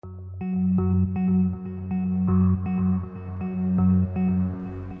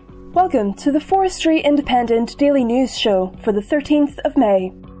Welcome to the Forestry Independent Daily News Show for the 13th of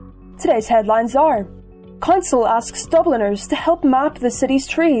May. Today's headlines are: Council asks Dubliners to help map the city's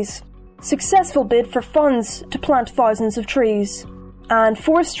trees. Successful bid for funds to plant thousands of trees. And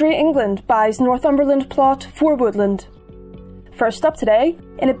Forestry England buys Northumberland plot for woodland. First up today,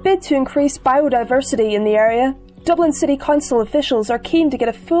 in a bid to increase biodiversity in the area, Dublin City Council officials are keen to get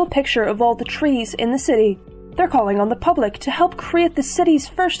a full picture of all the trees in the city. They're calling on the public to help create the city's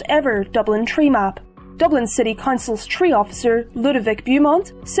first ever Dublin tree map. Dublin City Council's tree officer, Ludovic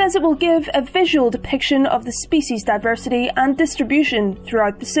Beaumont, says it will give a visual depiction of the species diversity and distribution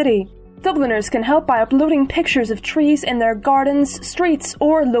throughout the city. Dubliners can help by uploading pictures of trees in their gardens, streets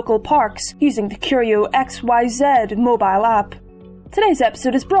or local parks using the Curio XYZ mobile app. Today's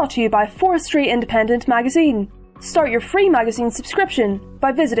episode is brought to you by Forestry Independent magazine. Start your free magazine subscription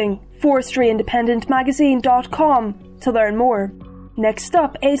by visiting forestryindependentmagazine.com to learn more. Next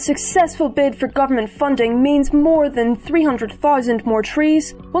up, a successful bid for government funding means more than 300,000 more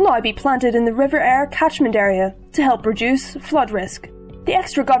trees will now be planted in the River Aire catchment area to help reduce flood risk. The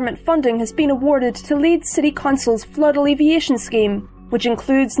extra government funding has been awarded to Leeds City Council's flood alleviation scheme, which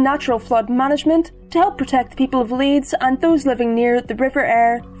includes natural flood management to help protect the people of Leeds and those living near the River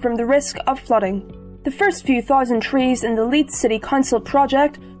Aire from the risk of flooding. The first few thousand trees in the Leeds City Council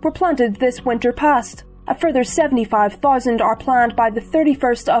project were planted this winter past. A further 75,000 are planned by the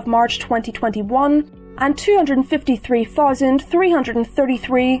 31st of March 2021 and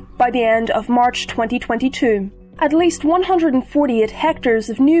 253,333 by the end of March 2022. At least 148 hectares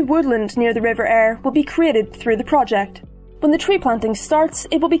of new woodland near the River Aire will be created through the project. When the tree planting starts,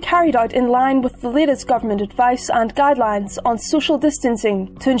 it will be carried out in line with the latest government advice and guidelines on social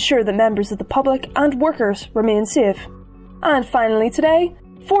distancing to ensure that members of the public and workers remain safe. And finally today,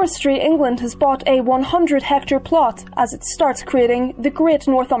 Forestry England has bought a 100-hectare plot as it starts creating the Great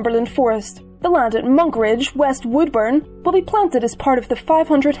Northumberland Forest. The land at Monkridge, West Woodburn, will be planted as part of the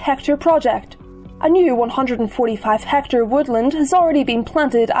 500-hectare project. A new 145-hectare woodland has already been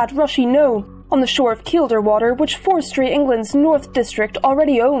planted at Rushy Knowe, on the shore of Kielder Water, which Forestry England's North District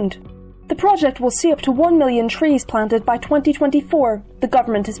already owned. The project will see up to 1 million trees planted by 2024, the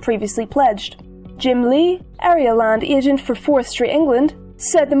government has previously pledged. Jim Lee, area land agent for Forestry England,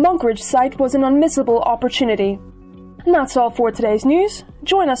 said the Monkridge site was an unmissable opportunity. And that's all for today's news.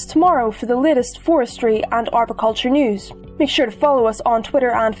 Join us tomorrow for the latest forestry and arboriculture news. Make sure to follow us on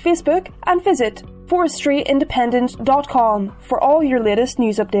Twitter and Facebook and visit forestryindependent.com for all your latest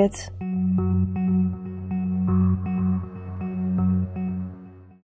news updates.